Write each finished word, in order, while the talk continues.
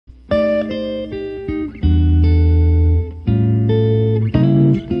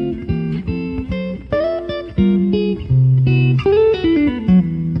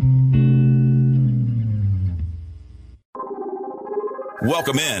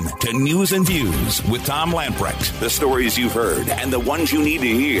Welcome in to News and Views with Tom Lamprecht. The stories you've heard and the ones you need to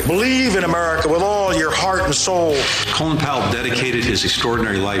hear. Believe in America with all your heart and soul. Colin Powell dedicated his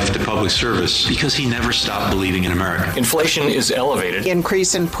extraordinary life to public service because he never stopped believing in America. Inflation is elevated.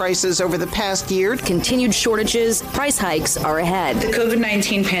 Increase in prices over the past year. Continued shortages. Price hikes are ahead. The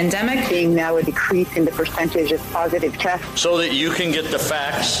COVID-19 pandemic. Seeing now a decrease in the percentage of positive tests. So that you can get the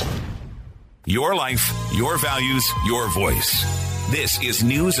facts. Your life, your values, your voice. This is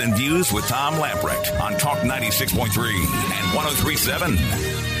News and Views with Tom Lamprecht on Talk 96.3 and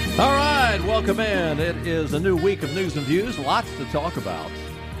 103.7. All right, welcome in. It is a new week of News and Views. Lots to talk about.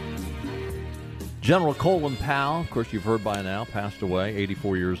 General Colin Powell, of course you've heard by now, passed away,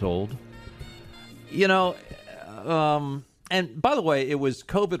 84 years old. You know, and by the way, it was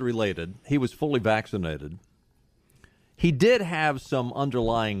COVID-related. He was fully vaccinated. He did have some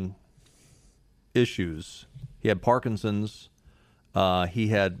underlying issues. He had Parkinson's. He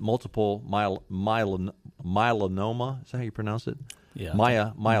had multiple myeloma. Is that how you pronounce it? Yeah.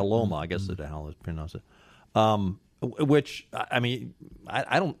 Myeloma, I guess is how they pronounce it. Which, I mean,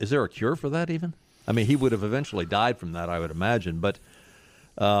 I don't, is there a cure for that even? I mean, he would have eventually died from that, I would imagine. But,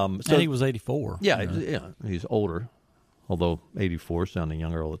 so, and he was 84. Yeah, he's older, although 84, sounding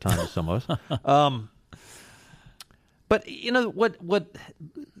younger all the time to some of us. But, you know, what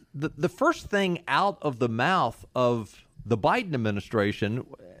the first thing out of the mouth of the Biden administration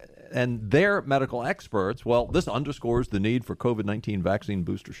and their medical experts, well, this underscores the need for COVID-19 vaccine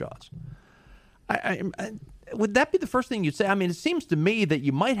booster shots. Would that be the first thing you'd say? I mean, it seems to me that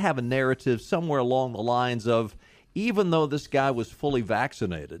you might have a narrative somewhere along the lines of, even though this guy was fully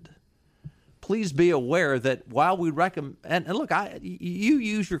vaccinated, please be aware that while we recommend, and look, you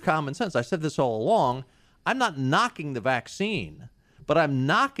use your common sense. I said this all along. I'm not knocking the vaccine, but I'm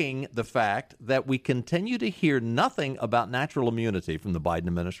knocking the fact that we continue to hear nothing about natural immunity from the Biden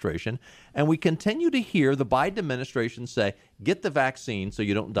administration, and we continue to hear the Biden administration say, get the vaccine so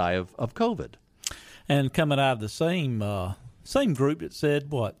you don't die of COVID. And coming out of the same group that said,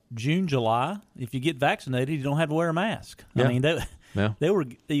 June, July, if you get vaccinated, you don't have to wear a mask. Yeah. I mean, they were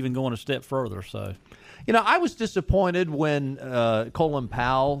even going a step further. So, you know, I was disappointed when Colin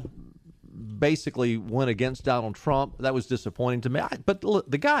Powell basically went against Donald Trump. That was disappointing to me. But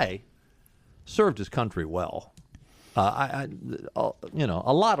the guy served his country well. A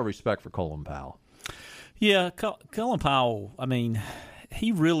lot of respect for Colin Powell. Yeah, Colin Powell, I mean,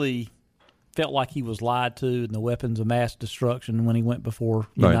 he really felt like he was lied to in the weapons of mass destruction when he went before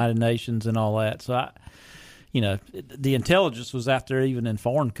United Nations and all that. So, the intelligence was out there even in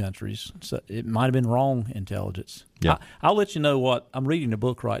foreign countries. So it might have been wrong intelligence. Yeah. I'll let you know what I'm reading a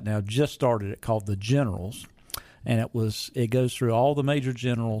book right now. Just started it called The Generals, and it goes through all the major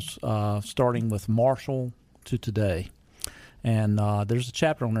generals, starting with Marshall to today. And there's a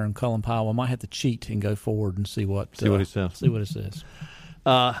chapter on there on Colin Powell. I might have to cheat and go forward and see what he says. See what it says.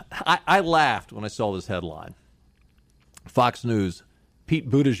 I laughed when I saw this headline. Fox News: Pete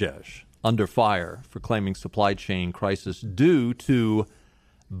Buttigieg under fire for claiming supply chain crisis due to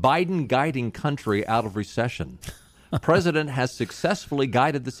Biden guiding country out of recession. President has successfully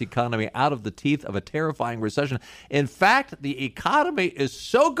guided this economy out of the teeth of a terrifying recession. In fact, the economy is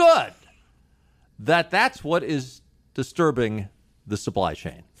so good that that's what is disturbing the supply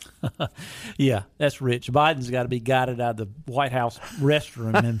chain. Yeah, that's rich. Biden's got to be guided out of the White House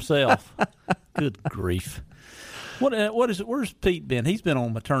restroom himself. Good grief. Where's Pete been? He's been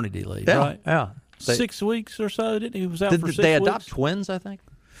on maternity leave, right? Yeah. 6 weeks or so, didn't he? Was out for 6 weeks. Did they adopt twins, I think?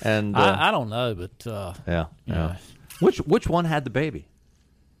 And I don't know, but yeah. Which one had the baby?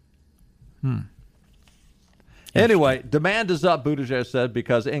 Anyway, demand is up, Buttigieg said,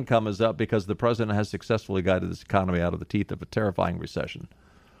 because income is up because the president has successfully guided this economy out of the teeth of a terrifying recession.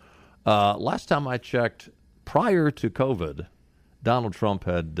 Last time I checked, prior to COVID, Donald Trump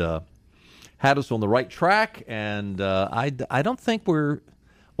had us on the right track, and I don't think we're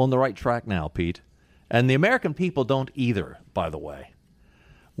on the right track now, Pete. And the American people don't either, by the way,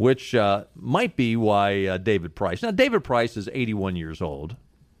 which might be why David Price. Now, David Price is 81 years old,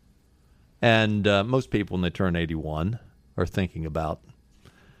 and most people when they turn 81 are thinking about,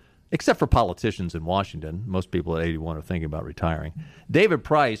 except for politicians in Washington, most people at 81 are thinking about retiring. David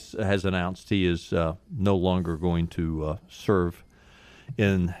Price has announced he is no longer going to serve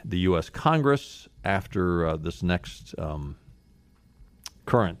in the U.S. Congress after this next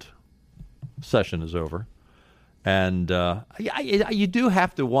current session is over. And you do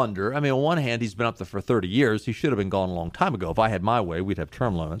have to wonder. I mean, on one hand, he's been up there for 30 years. He should have been gone a long time ago. If I had my way, we'd have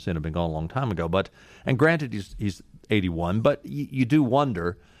term limits and have been gone a long time ago. And granted, he's 81, but you do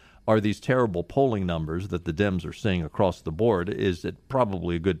wonder, are these terrible polling numbers that the Dems are seeing across the board, is it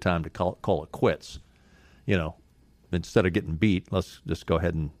probably a good time to call it quits. You know, instead of getting beat, let's just go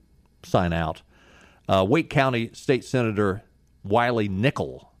ahead and sign out. Wake County State Senator Wiley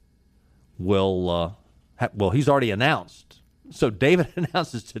Nickel will, he's already announced. So David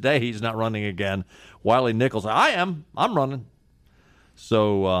announces today he's not running again. Wiley Nichols, I'm running.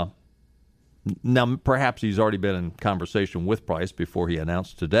 So now perhaps he's already been in conversation with Price before he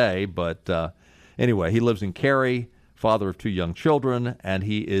announced today. But anyway, he lives in Cary, father of 2 young children, and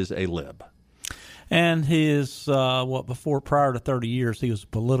he is a lib. And he is, prior to 30 years, he was a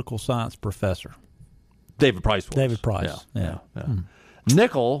political science professor. David Price was. David Price, yeah.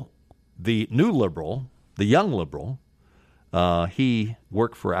 Nickel, the new liberal, the young liberal, he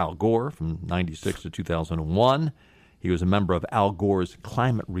worked for Al Gore from 96 to 2001. He was a member of Al Gore's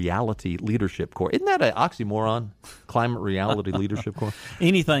Climate Reality Leadership Corps. Isn't that an oxymoron? Climate Reality Leadership Corps?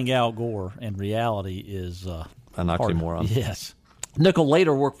 Anything Al Gore and reality is an oxymoron. Yes. Nickel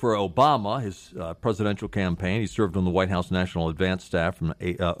later worked for Obama, his presidential campaign. He served on the White House National Advance Staff from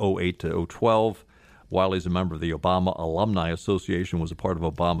 2008 to 2012. Wiley is a member of the Obama Alumni Association, was a part of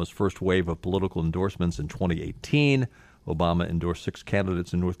Obama's first wave of political endorsements in 2018. Obama endorsed 6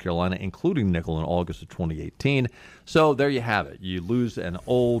 candidates in North Carolina, including Nickel, in August of 2018. So there you have it. You lose an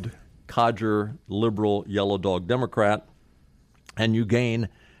old, codger, liberal, yellow dog Democrat, and you gain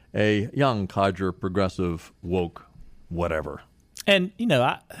a young, codger, progressive, woke, whatever. And, you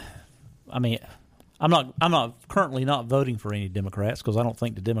know, I mean, I'm not currently not voting for any Democrats because I don't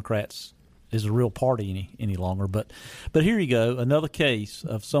think the Democrats is a real party any longer. But here you go, another case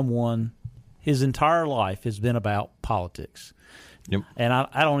of someone, his entire life has been about politics. Yep. And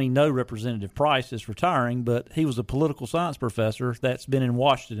I don't even know Representative Price is retiring, but he was a political science professor that's been in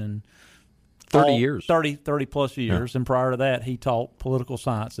Washington 30 years. 30 plus years. Yeah. And prior to that, he taught political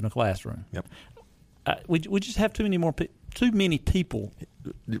science in a classroom. Yep. We just have too many people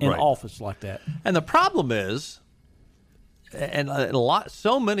in office like that. And the problem is,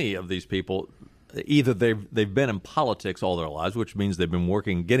 so many of these people, either they've been in politics all their lives, which means they've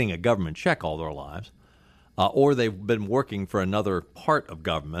been getting a government check all their lives, or they've been working for another part of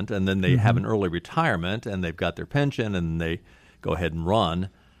government, and then they have an early retirement, and they've got their pension, and they go ahead and run.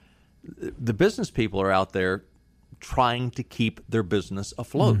 The business people are out there trying to keep their business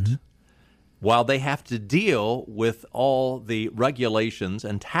afloat, while they have to deal with all the regulations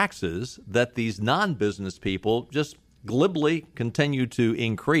and taxes that these non-business people just glibly continue to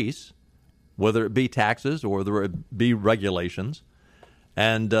increase, whether it be taxes or whether it be regulations.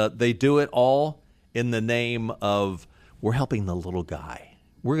 And they do it all in the name of, we're helping the little guy.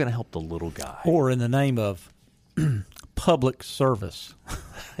 We're going to help the little guy. Or in the name of public service.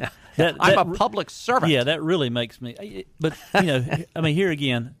 I'm a public servant. Yeah, that really makes me. But, you know, I mean, here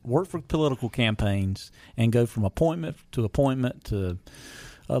again, work for political campaigns and go from appointment to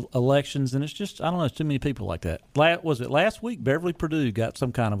elections, and it's just, I don't know, it's too many people like that. Was it last week Beverly Perdue got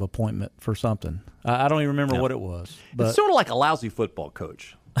some kind of appointment for something? I don't even remember what it was. But it's sort of like a lousy football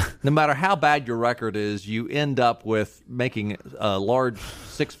coach. No matter how bad your record is, you end up with making a large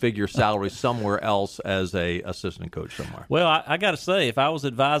 6-figure salary somewhere else as a assistant coach somewhere. Well, I got to say, if I was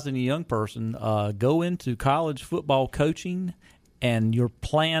advising a young person, go into college football coaching, and your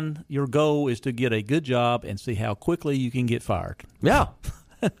goal is to get a good job and see how quickly you can get fired. Yeah.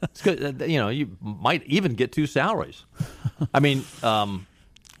 It's good. You know, you might even get 2 salaries. I mean,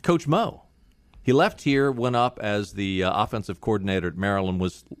 Coach Mo, he left here, went up as the offensive coordinator at Maryland,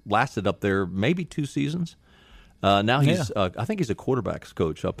 lasted up there maybe 2 seasons. Now he's, I think he's a quarterbacks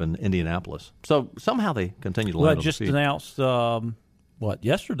coach up in Indianapolis. So somehow they continue to land on the just feet. Announced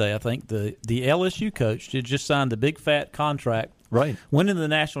yesterday? I think the LSU coach did just sign the big fat contract. Right, winning the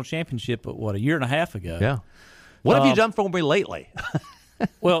national championship a year and a half ago. Yeah. What have you done for me lately?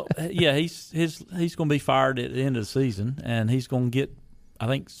 Well, yeah, he's going to be fired at the end of the season, and he's going to get, I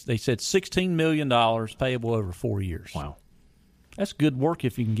think they said $16 million payable over 4 years. Wow. That's good work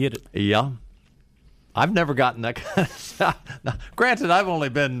if you can get it. Yeah. I've never gotten that kind of stuff. Now, granted, I've only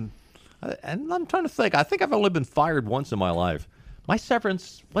been, and I'm trying to think, I think I've only been fired once in my life. My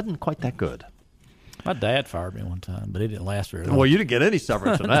severance wasn't quite that good. My dad fired me one time, but it didn't last very long. Well, you didn't get any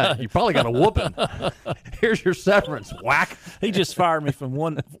severance from that. You probably got a whooping. Here's your severance. Whack. He just fired me from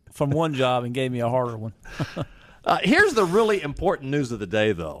one job and gave me a harder one. Here's the really important news of the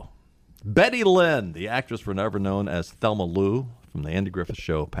day, though. Betty Lynn, the actress forever known as Thelma Lou from the Andy Griffith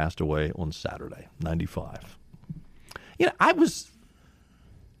Show, passed away on Saturday, 95. You know,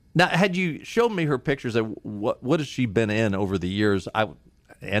 now, had you shown me her pictures of what has she been in over the years,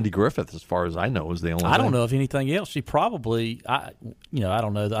 Andy Griffith, as far as I know, is the only. I don't know if anything else. She probably, I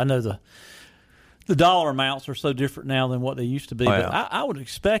don't know. I know the dollar amounts are so different now than what they used to be. But I would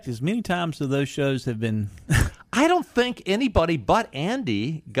expect as many times as those shows have been. I don't think anybody but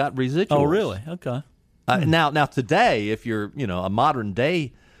Andy got residuals. Oh, really? Okay. Now today, if you're a modern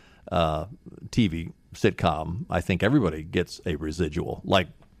day TV sitcom, I think everybody gets a residual, like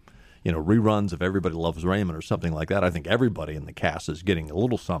reruns of Everybody Loves Raymond or something like that. I think everybody in the cast is getting a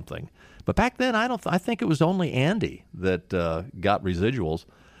little something. But back then, I think it was only Andy that got residuals.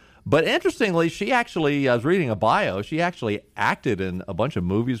 But interestingly, she actually, I was reading a bio, she actually acted in a bunch of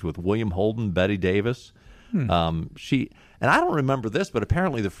movies with William Holden, Bette Davis. And I don't remember this, but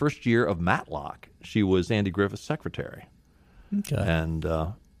apparently the first year of Matlock, she was Andy Griffith's secretary. Okay. And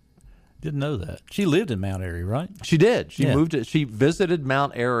didn't know that. She lived in Mount Airy, right? She did. She moved. She visited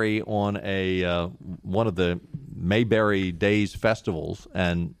Mount Airy on one of the Mayberry Days festivals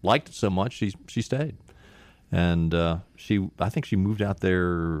and liked it so much she stayed. And I think she moved out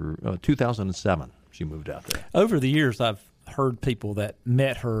there 2007. She moved out there. Over the years, I've heard people that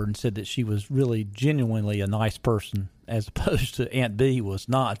met her and said that she was really genuinely a nice person, as opposed to Aunt Bee was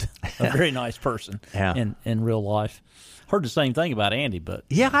not a very nice person in real life. Heard the same thing about Andy, but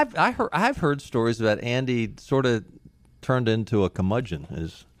I've heard stories about Andy sort of turned into a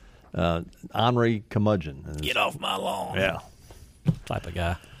curmudgeon, Henri Curmudgeon. Get off my lawn, type of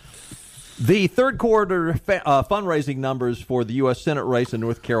guy. The third quarter fundraising numbers for the U.S. Senate race in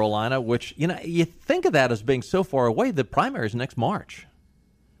North Carolina, which, you think of that as being so far away, the primary is next March.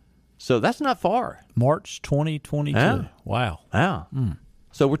 So that's not far. March 2022. Yeah. Wow. Yeah.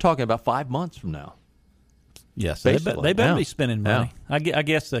 So we're talking about 5 months from now. Yes. They better be spending money. Yeah. I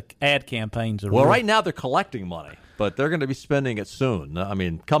guess the ad campaigns are... Well, right now they're collecting money, but they're going to be spending it soon. I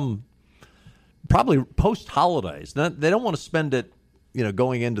mean, come probably post-holidays. They don't want to spend it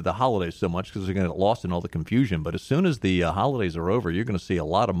going into the holidays so much because they're going to get lost in all the confusion. But as soon as the holidays are over, you're going to see a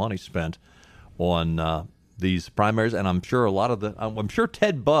lot of money spent on these primaries. And I'm sure I'm sure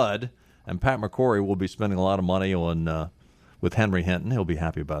Ted Budd and Pat McCrory will be spending a lot of money on with Henry Hinton. He'll be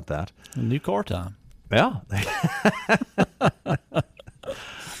happy about that. New car time. Yeah.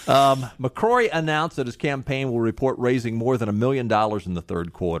 McCrory announced that his campaign will report raising more than $1 million in the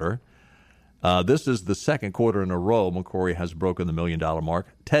third quarter. This is the second quarter in a row McCrory has broken the $1 million mark.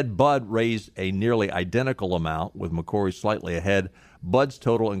 Ted Budd raised a nearly identical amount, with McCrory slightly ahead. Budd's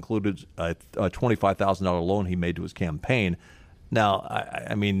total included a $25,000 loan he made to his campaign. Now,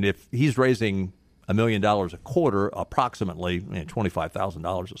 I mean, if he's raising $1 million a quarter, approximately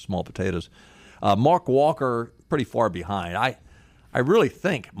 $25,000 of small potatoes. Mark Walker, pretty far behind. I really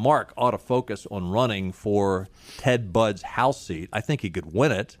think Mark ought to focus on running for Ted Budd's House seat. I think he could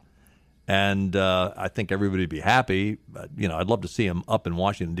win it. And I think everybody would be happy. I'd love to see him up in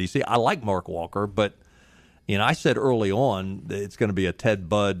Washington, D.C. I like Mark Walker, but, I said early on that it's going to be a Ted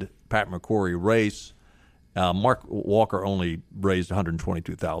Budd, Pat McCrory race. Mark Walker only raised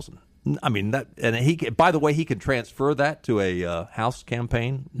 $122,000. I mean, by the way, he can transfer that to a House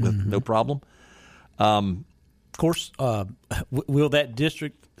campaign with no problem. Of course, will that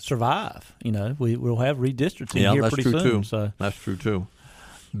district survive? We'll have redistricting here pretty soon. So that's true, too.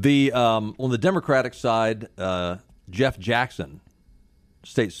 On the Democratic side, Jeff Jackson,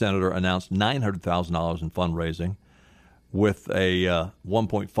 state senator, announced $900,000 in fundraising, with a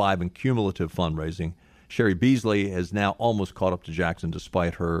 1.5 in cumulative fundraising. Sherry Beasley has now almost caught up to Jackson,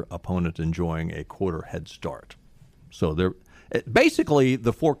 despite her opponent enjoying a quarter head start. So they're basically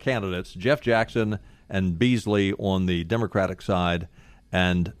the four candidates: Jeff Jackson and Beasley on the Democratic side,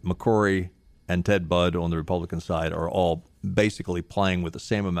 and McCrory and Ted Budd on the Republican side, are all basically playing with the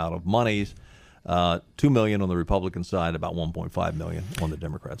same amount of monies. $2 million on the Republican side, about $1.5 million on the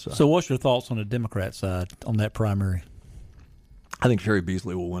Democrat side. So what's your thoughts on the Democrat side on that primary? I think Sherry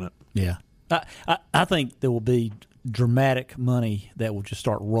Beasley will win it. Yeah. I think there will be dramatic money that will just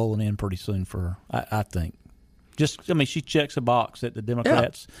start rolling in pretty soon for her, I think. She checks a box that the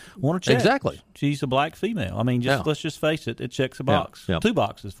Democrats want to check. Exactly. She's a black female. I mean, let's just face it, it checks a box. Yeah. 2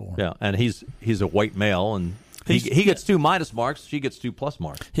 boxes for him. Yeah, and he's a white male, and he gets 2 minus marks. She gets 2 plus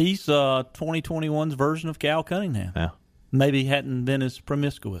marks. He's 2021's version of Cal Cunningham. Yeah. Maybe hadn't been as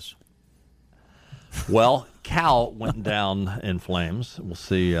promiscuous. Well, Cal went down in flames. We'll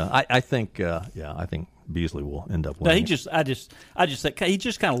see. I think Beasley will end up winning. I just think he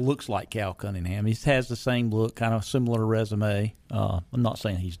just kind of looks like Cal Cunningham. He has the same look, kind of similar resume. I'm not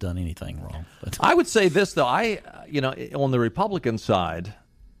saying he's done anything wrong, but I would say this though. On the Republican side,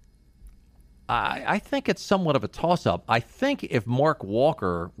 I think it's somewhat of a toss-up. I think if Mark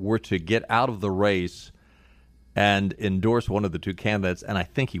Walker were to get out of the race, and endorse one of the two candidates, and I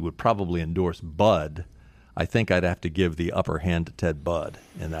think he would probably endorse Bud, I think I'd have to give the upper hand to Ted Budd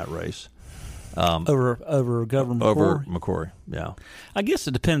in that race. Over Governor McCrory? Over McCrory, yeah. I guess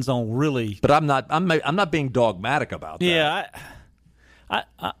it depends on really. But I'm not being dogmatic about that. Yeah,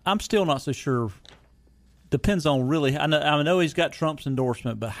 I'm still not so sure. Depends on really. I know he's got Trump's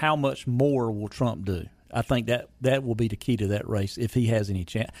endorsement, but how much more will Trump do? I think that will be the key to that race if he has any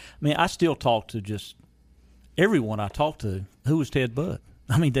chance. I mean, I still talk to just everyone I talk to. Who was Ted Budd?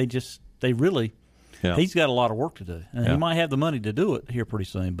 I mean, they really. Yeah. He's got a lot of work to do. And he might have the money to do it here pretty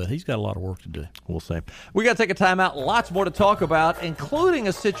soon, but he's got a lot of work to do. We'll see. We got to take a time out. Lots more to talk about, including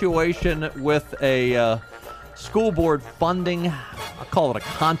a situation with a school board funding. I call it a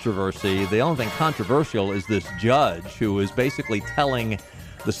controversy. The only thing controversial is this judge who is basically telling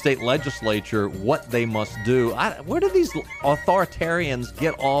the state legislature what they must do. Where do these authoritarians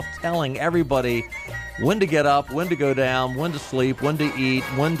get off telling everybody when to get up, when to go down, when to sleep, when to eat,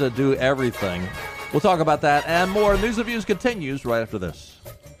 when to do everything? We'll talk about that and more. News and Views continues right after this.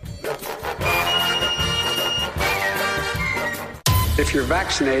 If you're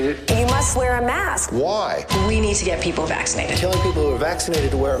vaccinated, you must wear a mask. Why? We need to get people vaccinated. Telling people who are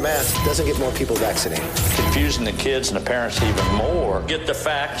vaccinated to wear a mask doesn't get more people vaccinated. Confusing the kids and the parents even more. Get the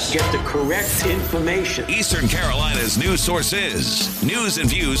facts. Get the correct information. Eastern Carolina's news source is News and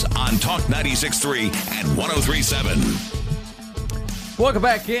Views on Talk 96.3 and 103.7. Welcome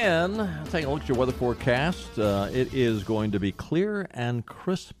back in. Taking a look at your weather forecast. It is going to be clear and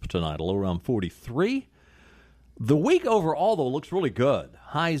crisp tonight, a low around 43. The week overall, though, looks really good.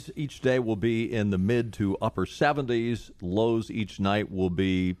 Highs each day will be in the mid to upper 70s. Lows each night will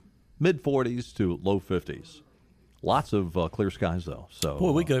be mid 40s to low 50s. Lots of clear skies, though. So,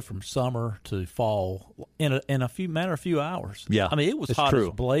 boy, we go from summer to fall in a few hours. Yeah, I mean, it was hot as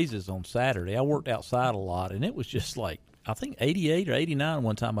blazes on Saturday. I worked outside a lot, and it was just like, I think 88 or 89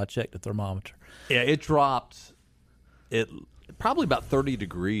 one time I checked the thermometer. Yeah, it dropped probably about 30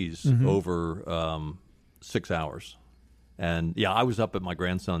 degrees over 6 hours. And, yeah, I was up at my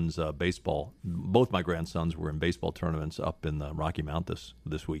grandson's baseball. Both my grandsons were in baseball tournaments up in the Rocky Mount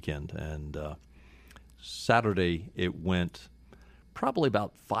this weekend. And Saturday it went probably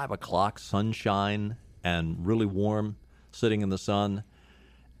about 5 o'clock, sunshine and really warm, sitting in the sun.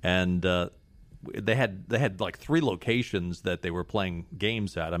 And they had like 3 locations that they were playing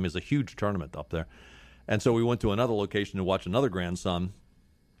games at. I mean, it's a huge tournament up there. And so we went to another location to watch another grandson.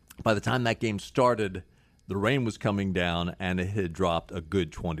 By the time that game started, the rain was coming down, and it had dropped a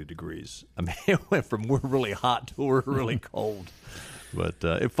good 20 degrees. I mean, it went from we're really hot to we're really cold. But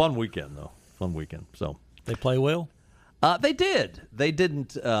a fun weekend, though. Fun weekend. So they play well? They did. They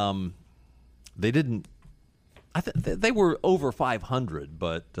didn't. They were over 500,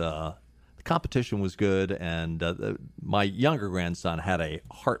 but the competition was good. And my younger grandson had a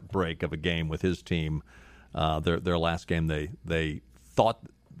heartbreak of a game with his team. Their last game, they thought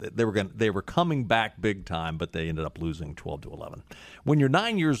they were coming back big time, but they ended up losing 12-11. When you're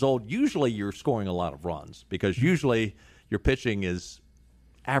 9 years old, usually you're scoring a lot of runs because usually your pitching is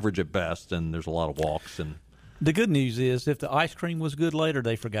average at best, and there's a lot of walks. And the good news is, if the ice cream was good later,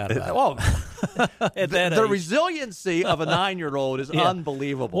 they forgot about it. The resiliency of a 9-year-old is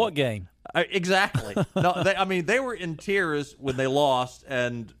unbelievable. What game? Exactly. No, they were in tears when they lost,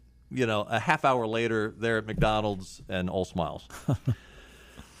 and a half hour later, they're at McDonald's and all smiles.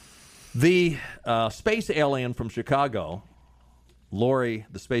 The space alien from Chicago, Lori,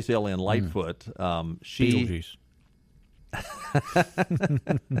 the space alien Lightfoot, Beetlejuice. I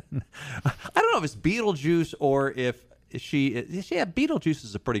don't know if it's Beetlejuice or if Beetlejuice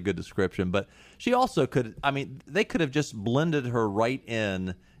is a pretty good description, but she also could. I mean, they could have just blended her right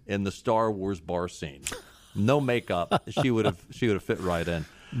in the Star Wars bar scene. No makeup, she would have fit right in.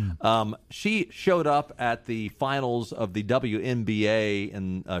 She showed up at the finals of the WNBA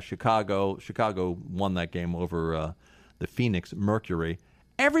in Chicago. Chicago won that game over the Phoenix Mercury.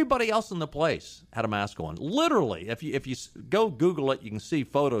 Everybody else in the place had a mask on. Literally, if you go Google it, you can see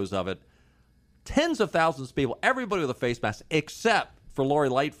photos of it. Tens of thousands of people, everybody with a face mask, except for Lori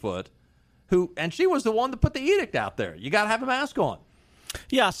Lightfoot, and she was the one that put the edict out there. You got to have a mask on.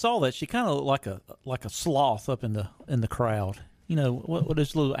 Yeah, I saw that. She kind of looked like a sloth up in the crowd. What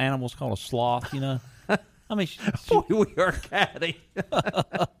those little animals called a sloth, I mean, we are catty.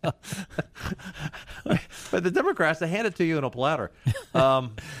 But the Democrats, they hand it to you in a platter.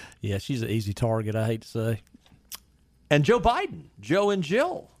 Yeah, she's an easy target, I hate to say. And Joe and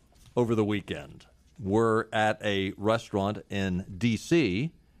Jill, over the weekend, were at a restaurant in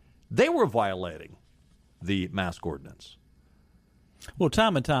D.C. They were violating the mask ordinance. Well,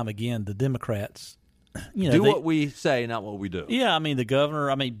 time and time again, the Democrats do what we say, not what we do. Yeah, I mean, the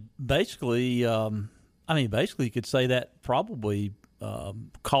governor, basically, you could say that probably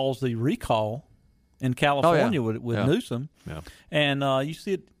caused the recall in California with Newsom. Yeah. And you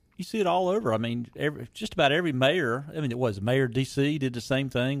see it all over. I mean, just about every mayor. I mean, it was Mayor D.C. did the same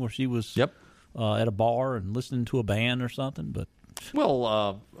thing where she was at a bar and listening to a band or something. But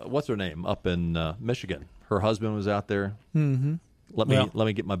what's her name up in Michigan? Her husband was out there. Mm-hmm. Let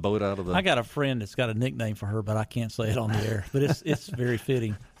me get my boat out of the. I got a friend that's got a nickname for her, but I can't say it on the air. But it's very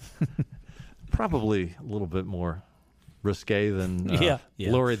fitting. Probably a little bit more risque than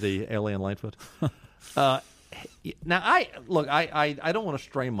Lori the Alien Lightfoot. Now, I don't want to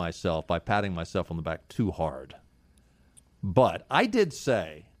strain myself by patting myself on the back too hard, but I did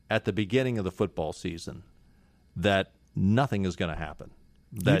say at the beginning of the football season that nothing is going to happen.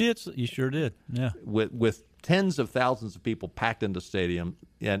 You sure did. Yeah. With tens of thousands of people packed into stadium,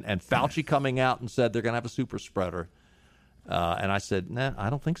 and Fauci coming out and said they're going to have a super spreader, and I said, nah, I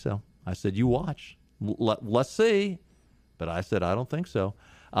don't think so. I said, you watch, let's see, but I said I don't think so.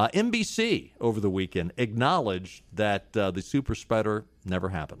 NBC over the weekend acknowledged that the super spreader never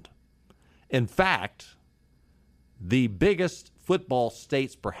happened. In fact, the biggest football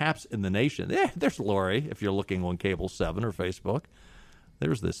states perhaps in the nation, there's Lori, if you're looking on Cable 7 or Facebook.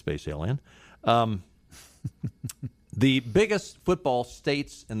 There's this space alien. The biggest football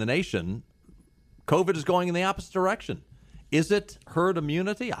states in the nation, COVID is going in the opposite direction. Is it herd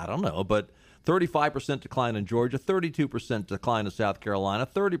immunity? I don't know, but 35% decline in Georgia, 32% decline in South Carolina,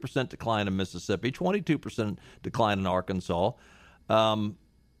 30% decline in Mississippi, 22% decline in Arkansas,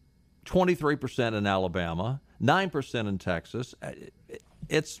 23% in Alabama, 9% in Texas.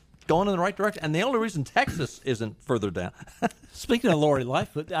 It's going in the right direction, and the only reason Texas isn't further down. Speaking of Lori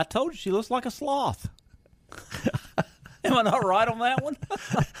Lightfoot, I told you she looks like a sloth. Am I not right on that one?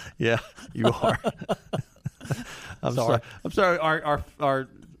 Yeah, you are. I'm sorry.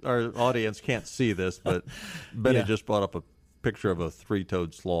 Our audience can't see this, but Benny just brought up a picture of a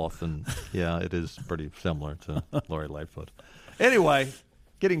three-toed sloth, and it is pretty similar to Lori Lightfoot. Anyway,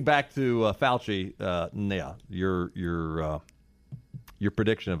 getting back to Fauci, your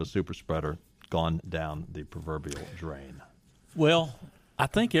prediction of a super spreader gone down the proverbial drain. Well, I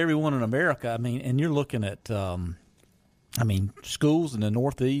think everyone in America, and you're looking at, schools in the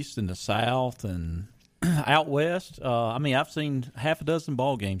Northeast and the South and out West. I've seen half a dozen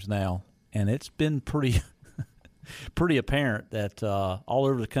ball games now, and it's been pretty apparent that all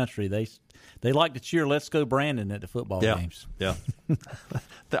over the country they like to cheer "Let's Go Brandon" at the football games. Yeah,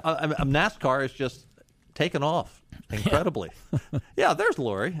 NASCAR is just taken off incredibly. Yeah, there's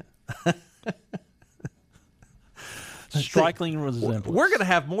Lori. Striking resemblance. We're going to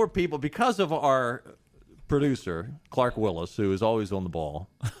have more people because of our producer, Clark Willis, who is always on the ball.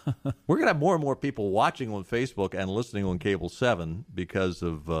 We're going to have more and more people watching on Facebook and listening on Cable 7 because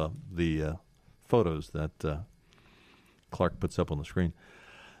of the photos that Clark puts up on the screen.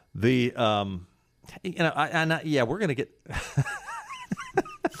 We're going to get.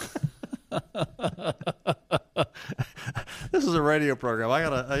 This is a radio program.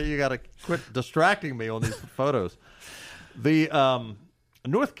 You gotta quit distracting me on these photos. The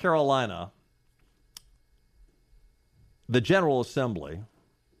North Carolina, the General Assembly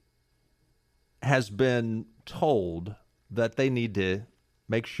has been told that they need to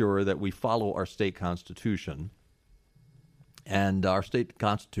make sure that we follow our state constitution, and our state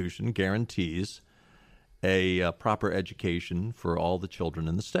constitution guarantees a proper education for all the children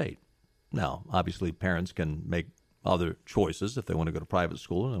in the state. Now, obviously, parents can make other choices if they want to go to private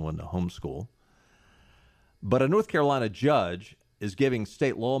school and they want to homeschool. But a North Carolina judge is giving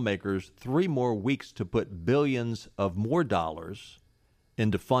state lawmakers 3 more weeks to put billions of more dollars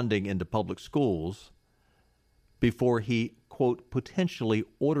into funding into public schools before he, quote, potentially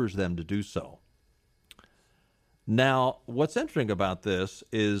orders them to do so. Now, what's interesting about this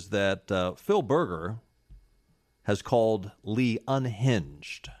is that Phil Berger has called Lee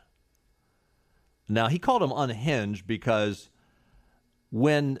unhinged. Now, he called him unhinged because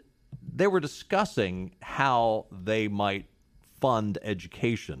when they were discussing how they might fund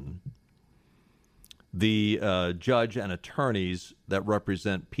education, the judge and attorneys that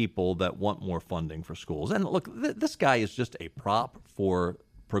represent people that want more funding for schools. And look, this guy is just a prop for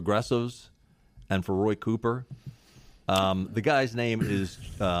progressives and for Roy Cooper. The guy's name is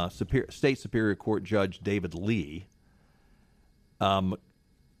State Superior Court Judge David Lee.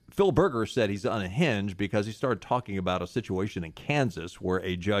 Phil Berger said he's unhinged because he started talking about a situation in Kansas where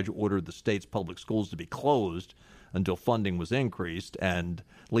a judge ordered the state's public schools to be closed until funding was increased, and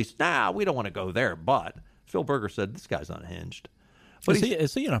at least, we don't want to go there. But Phil Berger said this guy's unhinged. But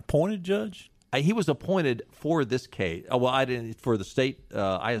is he an appointed judge? he was appointed for this case. Well, I didn't for the state.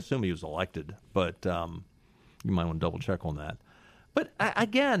 I assume he was elected, but you might want to double check on that. But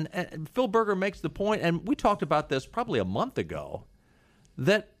again, Phil Berger makes the point, and we talked about this probably a month ago,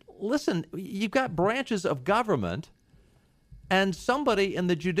 that, listen, you've got branches of government, and somebody in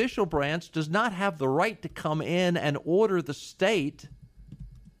the judicial branch does not have the right to come in and order the state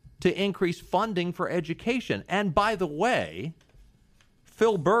to increase funding for education. And by the way,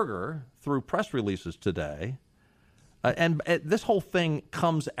 Phil Berger, through press releases today, and this whole thing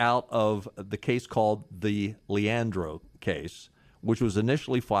comes out of the case called the Leandro case, which was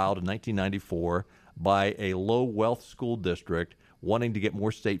initially filed in 1994 by a low-wealth school district wanting to get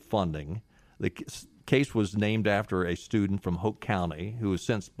more state funding. The case was named after a student from Hoke County who has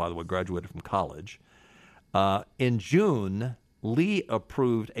since, by the way, graduated from college. In June, Lee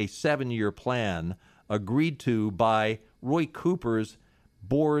approved a 7-year plan agreed to by Roy Cooper's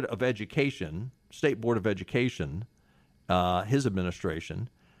Board of Education, State Board of Education, his administration,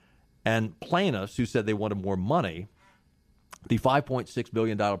 and plaintiffs who said they wanted more money. The $5.6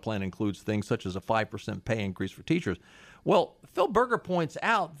 billion plan includes things such as a 5% pay increase for teachers. Well, Phil Berger points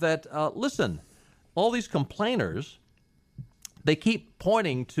out that, listen, all these complainers, they keep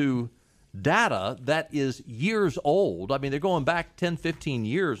pointing to data that is years old. I mean, they're going back 10, 15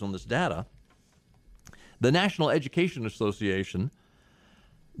 years on this data. The National Education Association,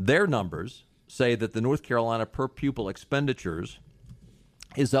 their numbers say that the North Carolina per pupil expenditures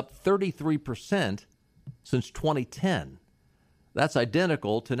is up 33% since 2010. That's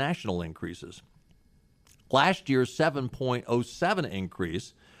identical to national increases. Last year's 7.07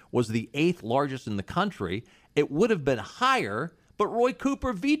 increase was the 8th largest in the country. It would have been higher, but Roy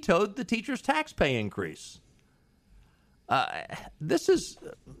Cooper vetoed the teachers' tax pay increase. This is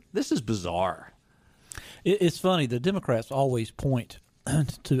bizarre. It's funny. The Democrats always point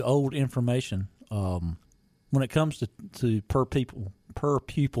to old information when it comes to per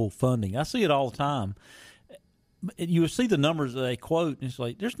pupil funding. I see it all the time. You see the numbers that they quote, and it's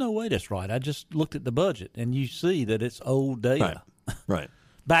like, there's no way that's right. I just looked at the budget, and you see that it's old data. Right.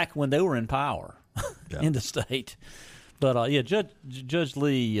 Back when they were in power in the state. But, Judge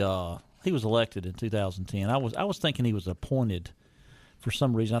Lee, he was elected in 2010. I was thinking he was appointed for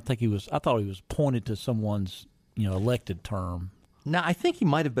some reason. I thought he was appointed to someone's, elected term. Now, I think he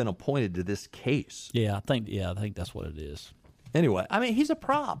might have been appointed to this case. I think that's what it is. Anyway, I mean, he's a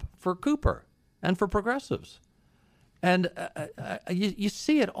prop for Cooper and for progressives. And you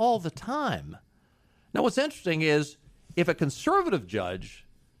see it all the time. Now, what's interesting is if a conservative judge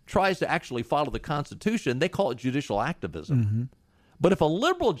tries to actually follow the Constitution, they call it judicial activism. Mm-hmm. But if a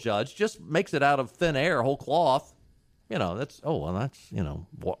liberal judge just makes it out of thin air, whole cloth, that's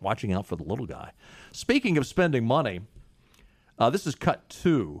watching out for the little guy. Speaking of spending money, this is cut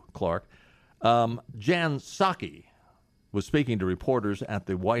 2, Clark. Jan Psaki was speaking to reporters at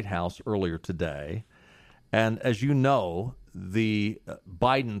the White House earlier today. And as you know, the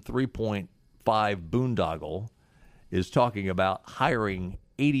Biden 3.5 boondoggle is talking about hiring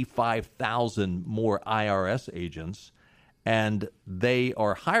 85,000 more IRS agents, and they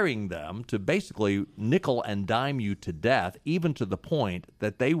are hiring them to basically nickel and dime you to death, even to the point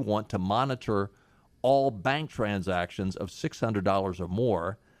that they want to monitor all bank transactions of $600 or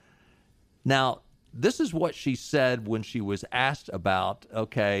more. Now, this is what she said when she was asked about,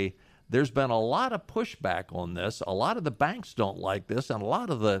 okay, there's been a lot of pushback on this. A lot of the banks don't like this, and a lot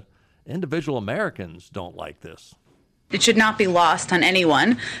of the individual Americans don't like this. It should not be lost on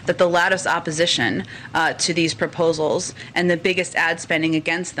anyone that the loudest opposition to these proposals and the biggest ad spending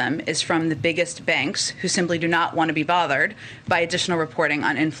against them is from the biggest banks who simply do not want to be bothered by additional reporting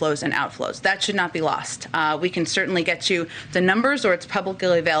on inflows and outflows. That should not be lost. We can certainly get you the numbers, or it's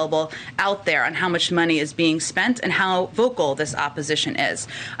publicly available out there, on how much money is being spent and how vocal this opposition is.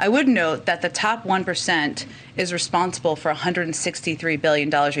 I would note that the top 1% is responsible for $163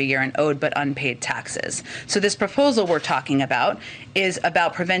 billion a year in owed but unpaid taxes. So this proposal we're talking about is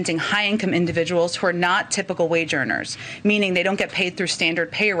about preventing high-income individuals who are not typical wage earners, meaning they don't get paid through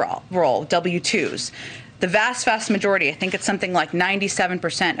standard payroll, W-2s. The vast majority, I think it's something like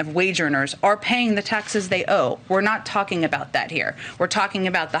 97% of wage earners, are paying the taxes they owe. We're not talking about that here. We're talking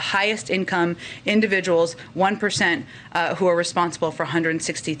about the highest income individuals, 1%, who are responsible for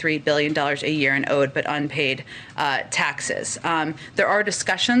 $163 billion a year in owed but unpaid taxes. There are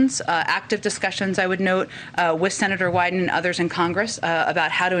discussions, active discussions, I would note, with Senator Wyden and others in Congress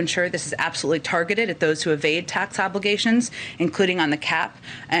about how to ensure this is absolutely targeted at those who evade tax obligations, including on the cap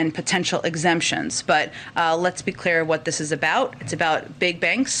and potential exemptions. But Let's be clear what this is about. It's about big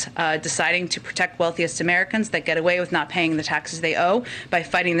banks deciding to protect wealthiest Americans that get away with not paying the taxes they owe by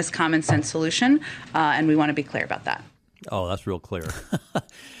fighting this common sense solution, and we want to be clear about that. Oh, that's real clear.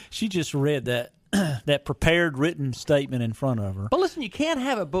 She just read that prepared written statement in front of her. But listen, you can't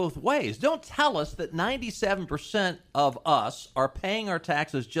have it both ways. Don't tell us that 97% of us are paying our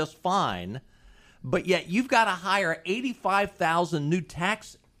taxes just fine, but yet you've got to hire 85,000 new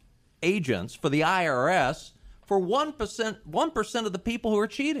tax agents for the IRS for 1% of the people who are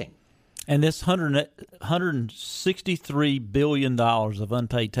cheating. And this $163 billion of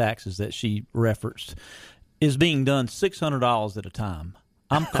unpaid taxes that she referenced is being done $600 at a time.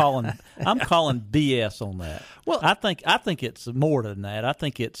 I'm calling BS on that. Well, I think it's more than that. I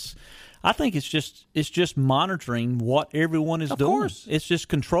think it's just monitoring what everyone is doing. Of course. It's just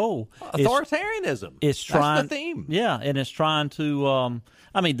control. Authoritarianism. That's the theme. Yeah, and it's trying to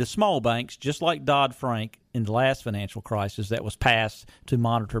the small banks, just like Dodd-Frank in the last financial crisis that was passed to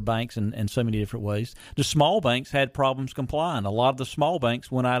monitor banks in so many different ways, the small banks had problems complying. A lot of the small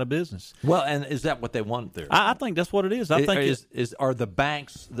banks went out of business. Well, and is that what they want there? I think that's what it is. Are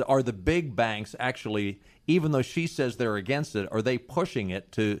the big banks actually, even though she says they're against it, are they pushing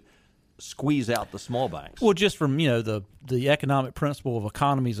it to squeeze out the small banks? Well, just from the economic principle of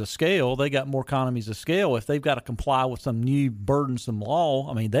economies of scale, they got more economies of scale. If they've got to comply with some new burdensome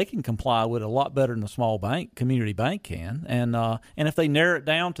law, they can comply with it a lot better than a small bank, community bank can. And if they narrow it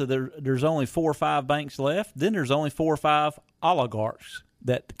down to there's only 4 or 5 banks left, then there's only 4 or 5 oligarchs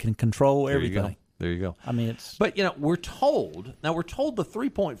that can control everything. There you go. But we're told the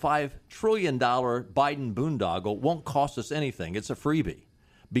 $3.5 trillion Biden boondoggle won't cost us anything. It's a freebie.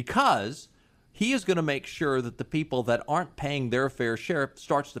 Because he is going to make sure that the people that aren't paying their fair share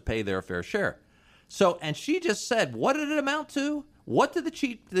starts to pay their fair share. So, and she just said, what did it amount to? What did the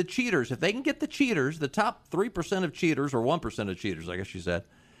cheaters, if they can get the cheaters, the top 3% of cheaters, or 1% of cheaters, I guess she said,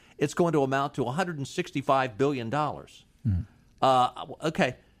 it's going to amount to $165 billion.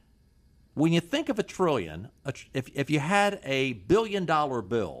 Okay. When you think of a trillion, if you had a $1 billion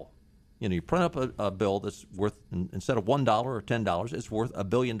bill, you print up a bill that's worth, instead of $1 or $10, it's worth $1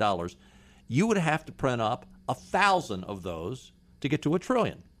 billion. You would have to print up 1,000 of those to get to a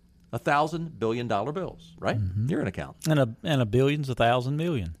trillion. 1,000 $1 billion bills, right? Mm-hmm. You're an accountant. And a billion's 1,000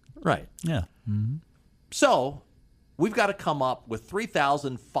 million. Right. Yeah. Mm-hmm. So we've got to come up with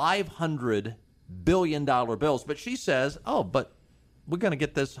 3,500 $1 billion bills. But she says, but we're going to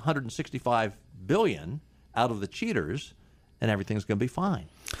get this $165 billion out of the cheaters, and everything's going to be fine.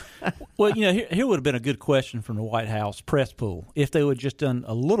 Well, here would have been a good question from the White House press pool if they would have just done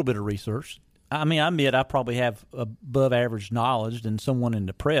a little bit of research. I admit I probably have above average knowledge than someone in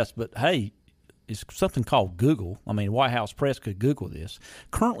the press, but hey, it's something called Google. White House press could Google this.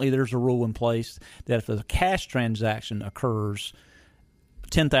 Currently, there's a rule in place that if a cash transaction occurs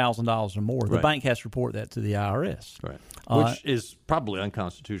 $10,000 or more, the bank has to report that to the IRS. Right. Which is probably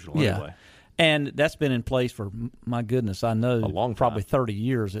unconstitutional anyway. And that's been in place for, my goodness, I know, a long time. Probably 30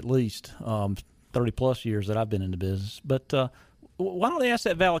 years at least, 30-plus years that I've been in the business. But why don't they ask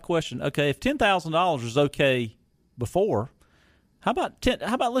that valid question? Okay, if $10,000 is okay before, how about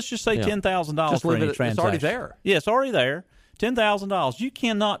let's just say $10,000 for any transaction? It's already there. Yeah, it's already there. $10,000. You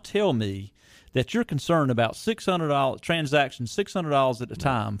cannot tell me that you're concerned about $600 transactions, $600 at a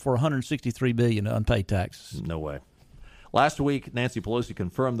time for $163 billion unpaid taxes. No way. Last week, Nancy Pelosi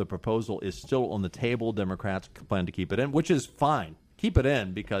confirmed the proposal is still on the table. Democrats plan to keep it in, which is fine. Keep it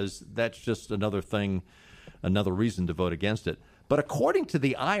in because that's just another reason to vote against it. But according to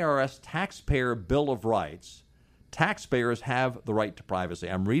the IRS Taxpayer Bill of Rights, taxpayers have the right to privacy.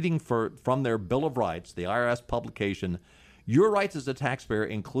 I'm reading from their Bill of Rights, the IRS publication. Your rights as a taxpayer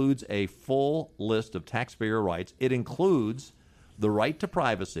includes a full list of taxpayer rights. It includes the right to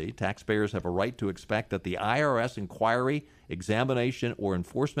privacy. Taxpayers have a right to expect that the IRS inquiry, examination, or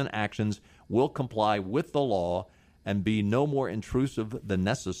enforcement actions will comply with the law and be no more intrusive than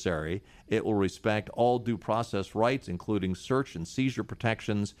necessary. It will respect all due process rights, including search and seizure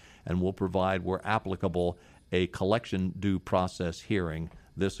protections, and will provide, where applicable, a collection due process hearing.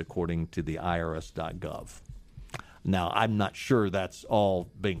 This according to the IRS.gov. Now, I'm not sure that's all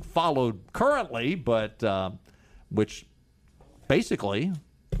being followed currently, but which basically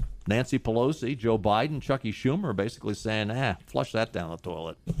Nancy Pelosi, Joe Biden, Chucky Schumer are basically saying, flush that down the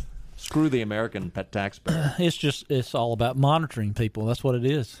toilet. Screw the American pet taxpayer. It's all about monitoring people. That's what it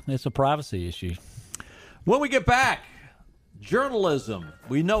is. It's a privacy issue. When we get back, journalism,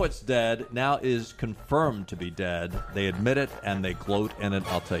 we know it's dead, now is confirmed to be dead. They admit it and they gloat in it.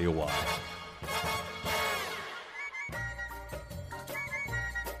 I'll tell you why.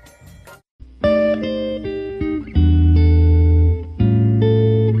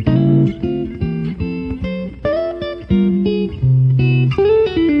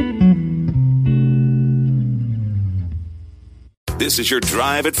 This is your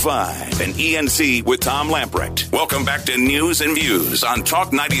Drive at 5 and ENC with Tom Lamprecht. Welcome back to News and Views on Talk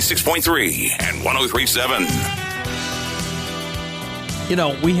 96.3 and 103.7. You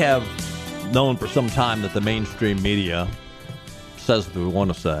know, we have known for some time that the mainstream media says what they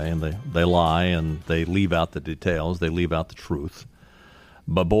want to say, and they lie, and they leave out the details, they leave out the truth.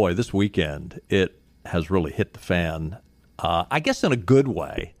 But boy, this weekend, it has really hit the fan, I guess in a good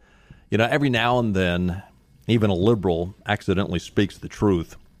way. You know, every now and then, even a liberal accidentally speaks the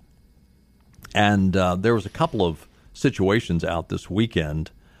truth. And there was a couple of situations out this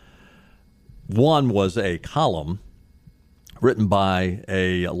weekend. One was a column written by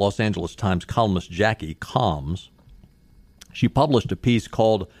a Los Angeles Times columnist, Jackie Calmes. She published a piece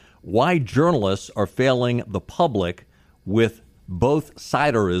called "Why Journalists Are Failing the Public with Both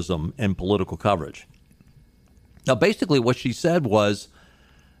Siderism in Political Coverage." Now, basically what she said was,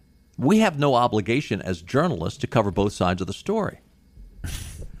 we have no obligation as journalists to cover both sides of the story.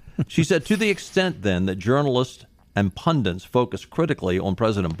 She said, to the extent, then, that journalists and pundits focus critically on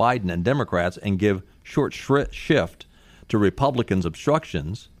President Biden and Democrats and give short shift to Republicans'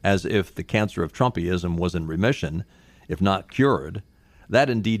 obstructions, as if the cancer of Trumpism was in remission, if not cured, that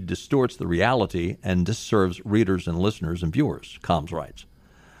indeed distorts the reality and disserves readers and listeners and viewers, Calmes writes.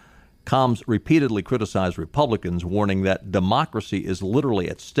 Calmes repeatedly criticized Republicans, warning that democracy is literally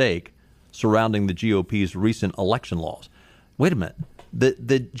at stake surrounding the GOP's recent election laws. Wait a minute.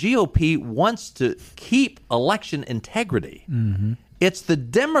 The GOP wants to keep election integrity. Mm-hmm. It's the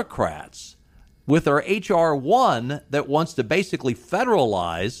Democrats with their H.R. 1 that wants to basically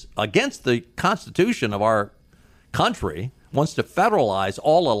federalize against the Constitution of our country, wants to federalize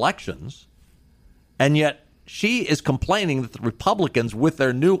all elections, and yet she is complaining that the Republicans, with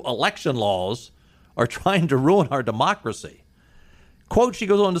their new election laws, are trying to ruin our democracy. Quote, she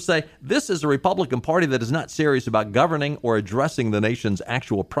goes on to say, this is a Republican Party that is not serious about governing or addressing the nation's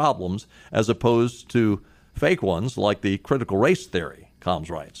actual problems, as opposed to fake ones like the critical race theory, Calmes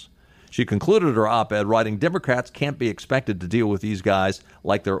writes. She concluded her op-ed writing, Democrats can't be expected to deal with these guys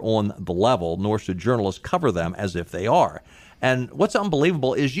like they're on the level, nor should journalists cover them as if they are. And what's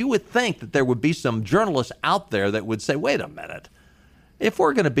unbelievable is you would think that there would be some journalists out there that would say, wait a minute, if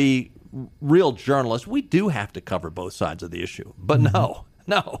we're going to be real journalists, we do have to cover both sides of the issue. But no,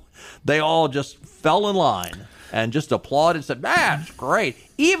 they all just fell in line and just applauded and said, that's great.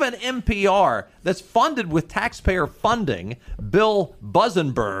 Even NPR, that's funded with taxpayer funding, Bill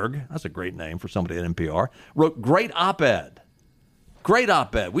Buzenberg, that's a great name for somebody at NPR, wrote great op-ed. Great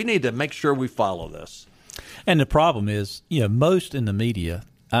op-ed. We need to make sure we follow this. And the problem is, most in the media,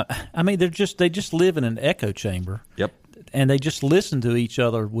 I mean, they just live in an echo chamber. Yep. And they just listen to each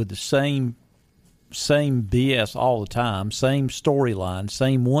other with the same BS all the time, same storyline,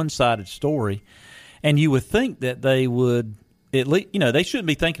 same one-sided story. And you would think that they would, at least, they shouldn't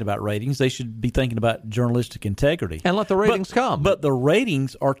be thinking about ratings. They should be thinking about journalistic integrity. And let the ratings come. But the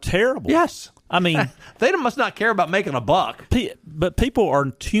ratings are terrible. Yes. I mean, they must not care about making a buck. But people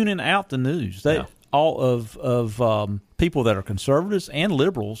are tuning out the news. All of people that are conservatives and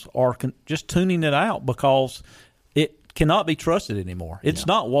liberals are just tuning it out because it cannot be trusted anymore. It's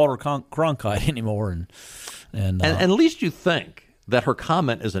not Walter Cronkite anymore. And at least you think that her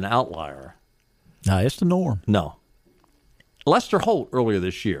comment is an outlier. No, it's the norm. No. Lester Holt earlier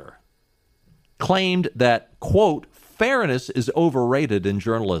this year claimed that, quote, fairness is overrated in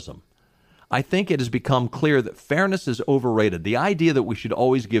journalism. I think it has become clear that fairness is overrated. The idea that we should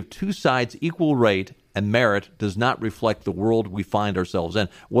always give two sides equal rate and merit does not reflect the world we find ourselves in.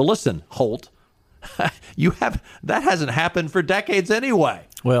 Well, listen, Holt, that hasn't happened for decades anyway.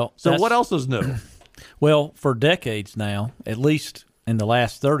 Well, so what else is new? Well, for decades now, at least in the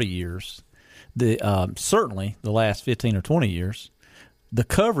last 30 years, certainly the last 15 or 20 years, the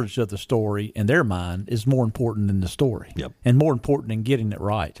coverage of the story in their mind is more important than the story. Yep. And more important than getting it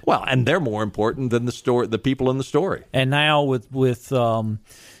right. Well, and they're more important than the people in the story. And now with all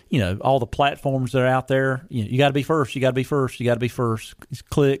the platforms that are out there, you got to be first, you got to be first, you got to be first. It's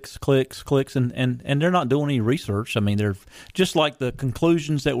clicks, and they're not doing any research. I mean, they're just like the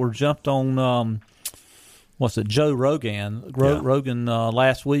conclusions that were jumped on Joe Rogan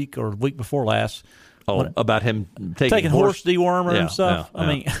last week or week before last. About him taking horse dewormer and stuff. Yeah. I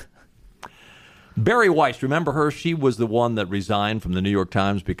mean, Barry Weiss, remember her? She was the one that resigned from the New York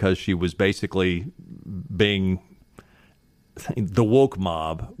Times because she was basically the woke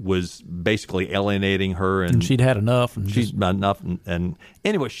mob was basically alienating her, and she'd had enough. She's had enough, and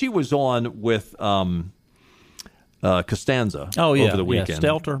anyway, she was on with Costanza over the weekend.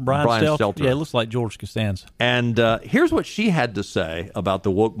 Brian Stelter. Yeah, it looks like George Costanza. And here's what she had to say about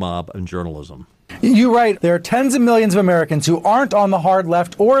the woke mob and journalism. You write, there are tens of millions of Americans who aren't on the hard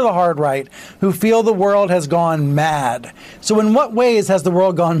left or the hard right who feel the world has gone mad. So in what ways has the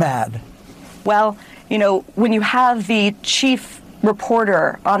world gone mad? Well, when you have the chief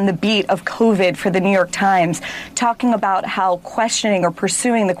reporter on the beat of COVID for the New York Times talking about how questioning or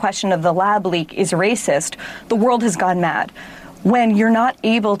pursuing the question of the lab leak is racist, the world has gone mad. When you're not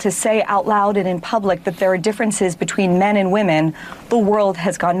able to say out loud and in public that there are differences between men and women, the world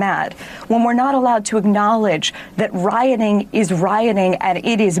has gone mad. When we're not allowed to acknowledge that rioting is rioting and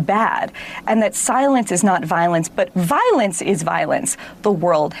it is bad, and that silence is not violence, but violence is violence, the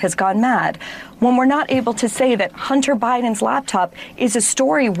world has gone mad. When we're not able to say that Hunter Biden's laptop is a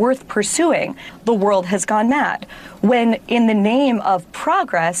story worth pursuing, the world has gone mad. When, in the name of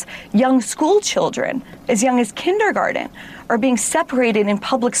progress, young school children, as young as kindergarten, are being separated in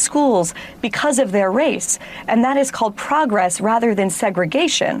public schools because of their race, and that is called progress rather than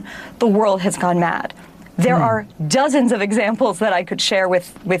segregation, the world has gone mad. There are dozens of examples that I could share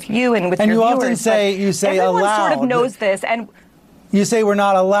with you and with your viewers. And you say everyone aloud. Sort of knows this, and you say we're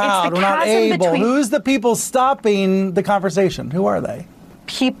not allowed, we're not able. Who's the people stopping the conversation? Who are they?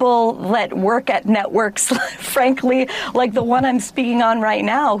 People that work at networks, frankly, like the one I'm speaking on right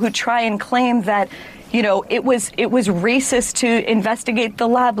now, who try and claim that, it was racist to investigate the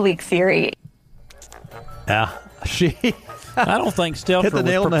lab leak theory. Yeah, I don't think Stelter was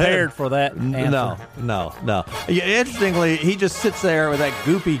prepared for that answer. No. Yeah, interestingly, he just sits there with that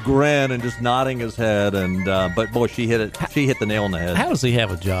goofy grin and just nodding his head. And but boy, she hit the nail on the head. How does he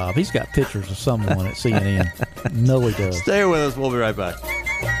have a job? He's got pictures of someone at CNN. No, he does. Stay with us. We'll be right back.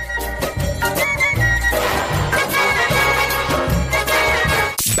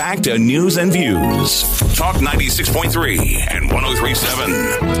 Back to News and Views. Talk 96.3 and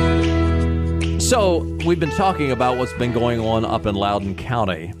 103.7. So we've been talking about what's been going on up in Loudoun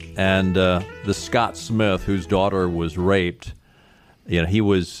County, and the Scott Smith, whose daughter was raped, he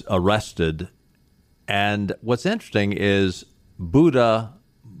was arrested. And what's interesting is Buddha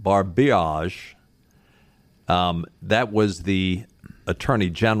Barbiage, that was the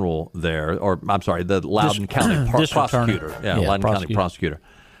attorney general there, or I'm sorry, the Loudoun County prosecutor. Yeah, Loudoun County prosecutor.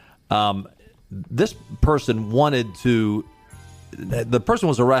 This person wanted to. The person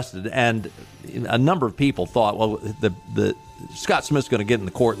was arrested, and a number of people thought, well, the Scott Smith's going to get in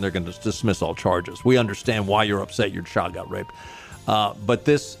the court and they're going to dismiss all charges. We understand why you're upset your child got raped. But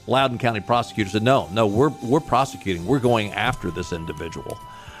this Loudoun County prosecutor said, no, we're prosecuting. We're going after this individual.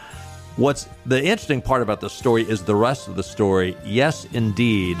 What's the interesting part about this story is the rest of the story. Yes,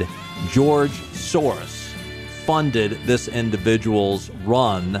 indeed, George Soros funded this individual's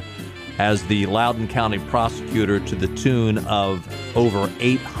run as the Loudoun County prosecutor to the tune of over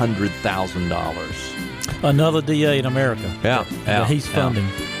 $800,000. Another DA in America. Yeah, he's funding.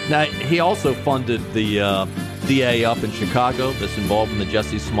 Now, he also funded the DA up in Chicago that's involved in the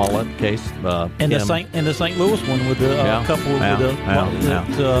Jussie Smollett case. And the St. Louis one with the couple with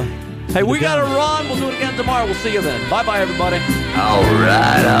the... Hey, we got to run. We'll do it again tomorrow. We'll see you then. Bye-bye, everybody. All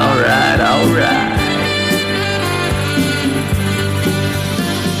right.